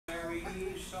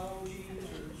Mary saw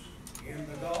Jesus in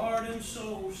the garden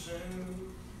so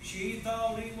soon. She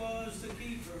thought he was the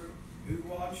keeper who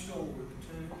watched over the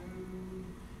tomb.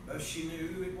 But she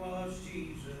knew it was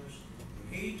Jesus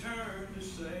when he turned to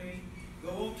say,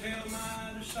 "Go tell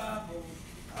my disciples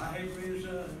I have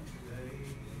risen today."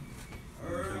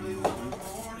 Early one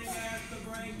morning at the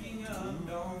breaking of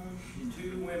dawn,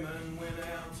 two women went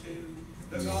out to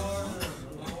the garden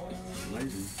alone.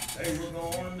 They were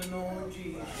going to anoint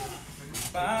Jesus with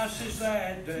spices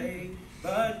that day,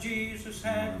 but Jesus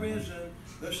had risen,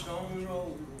 the stone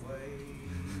rolled away.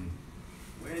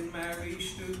 When Mary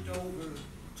stooped over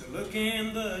to look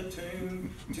in the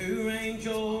tomb, two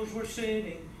angels were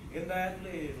sitting in that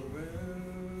little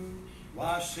room.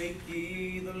 "Why seek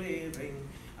ye the living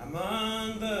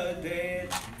among the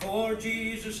dead? For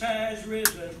Jesus has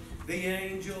risen," the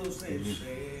angels then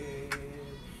said.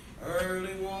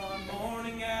 Early one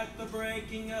morning at the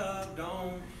breaking of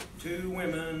dawn, two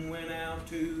women went out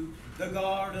to the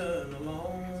garden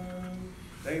alone.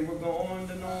 They were going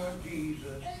to anoint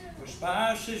Jesus with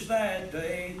spices that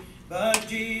day, but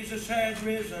Jesus had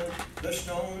risen, the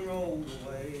stone rolled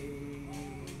away.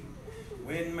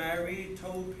 When Mary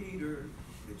told Peter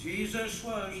that Jesus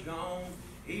was gone,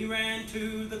 he ran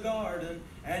to the garden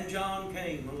and John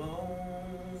came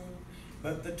along.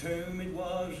 But the tomb, it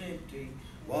was empty.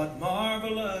 What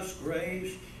marvelous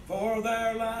grace, for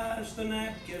there lies the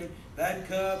napkin that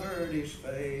covered his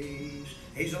face.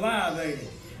 He's alive, ain't he?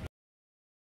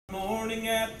 Morning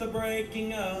at the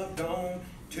breaking of dawn,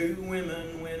 two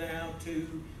women went out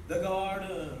to the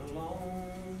garden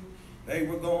alone. They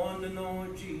were going to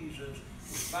anoint Jesus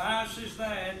with spices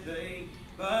that day,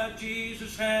 but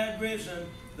Jesus had risen,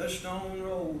 the stone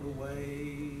rolled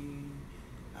away.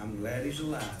 I'm glad he's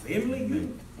alive. Emily,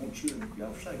 won't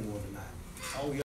y'all sing one tonight? Oh,